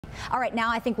All right,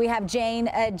 now I think we have Jane.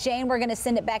 Jane, we're going to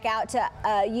send it back out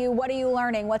to you. What are you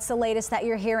learning? What's the latest that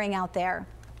you're hearing out there?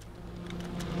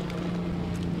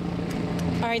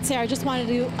 All right, Sarah, I just wanted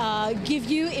to give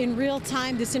you in real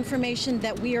time this information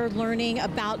that we are learning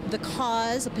about the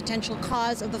cause, a potential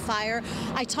cause of the fire.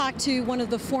 I talked to one of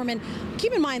the foremen.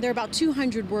 Keep in mind, there are about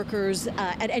 200 workers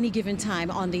at any given time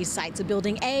on these sites, a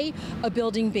building A, a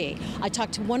building B. I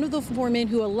talked to one of the foremen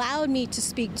who allowed me to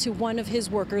speak to one of his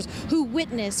workers who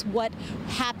witnessed what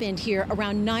happened here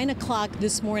around 9 o'clock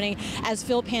this morning as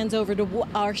Phil pans over to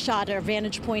our shot, our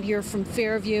vantage point here from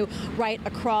Fairview, right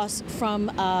across from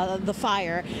the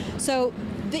fire. So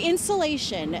the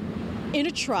insulation in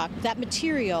a truck, that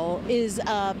material is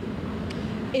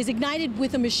ignited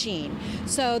with a machine.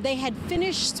 So they had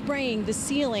finished spraying the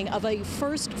ceiling of a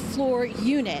first floor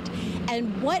unit,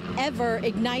 and whatever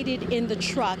ignited in the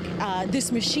truck,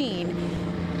 this machine,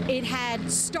 it had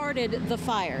started the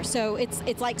fire. So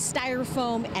it's like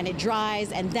styrofoam, and it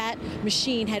dries, and that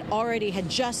machine had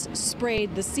just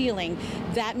sprayed the ceiling.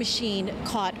 That machine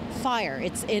caught fire.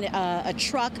 It's in a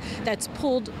truck that's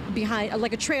pulled behind,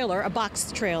 like a trailer, a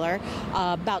box trailer,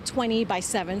 about 20 by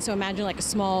 7. So imagine like a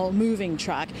small moving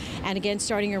truck. And again,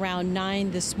 starting around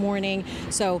 9 this morning.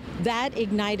 So that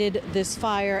ignited this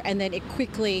fire, and then it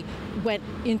quickly went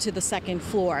into the second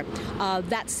floor.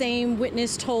 That same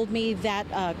witness told me that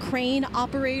crane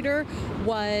operator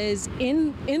was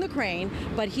in the crane,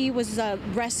 but he was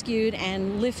rescued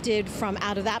and lifted from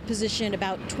out of that position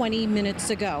about 20 minutes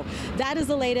ago. That is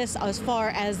the latest as far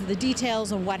as the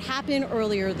details on what happened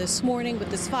earlier this morning with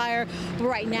this fire. But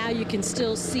right now you can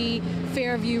still see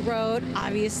Fairview Road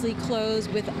obviously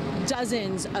closed with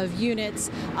dozens of units,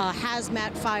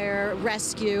 hazmat fire,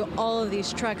 rescue, all of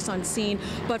these trucks on scene.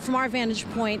 But from our vantage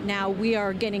point now, we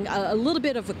are getting a little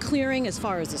bit of a clearing as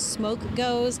far as the smoke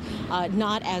goes.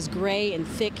 Not as gray and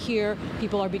thick here.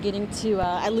 People are beginning to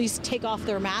at least take off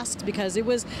their masks because it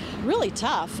was really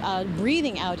tough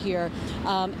breathing out here.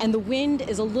 And the wind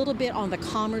is a little bit on the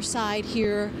calmer side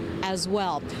here as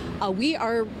well. We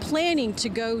are planning to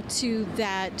go to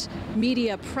that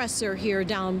media presser here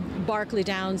down Barclay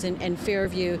Downs and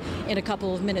Fairview in a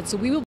couple of minutes. So we will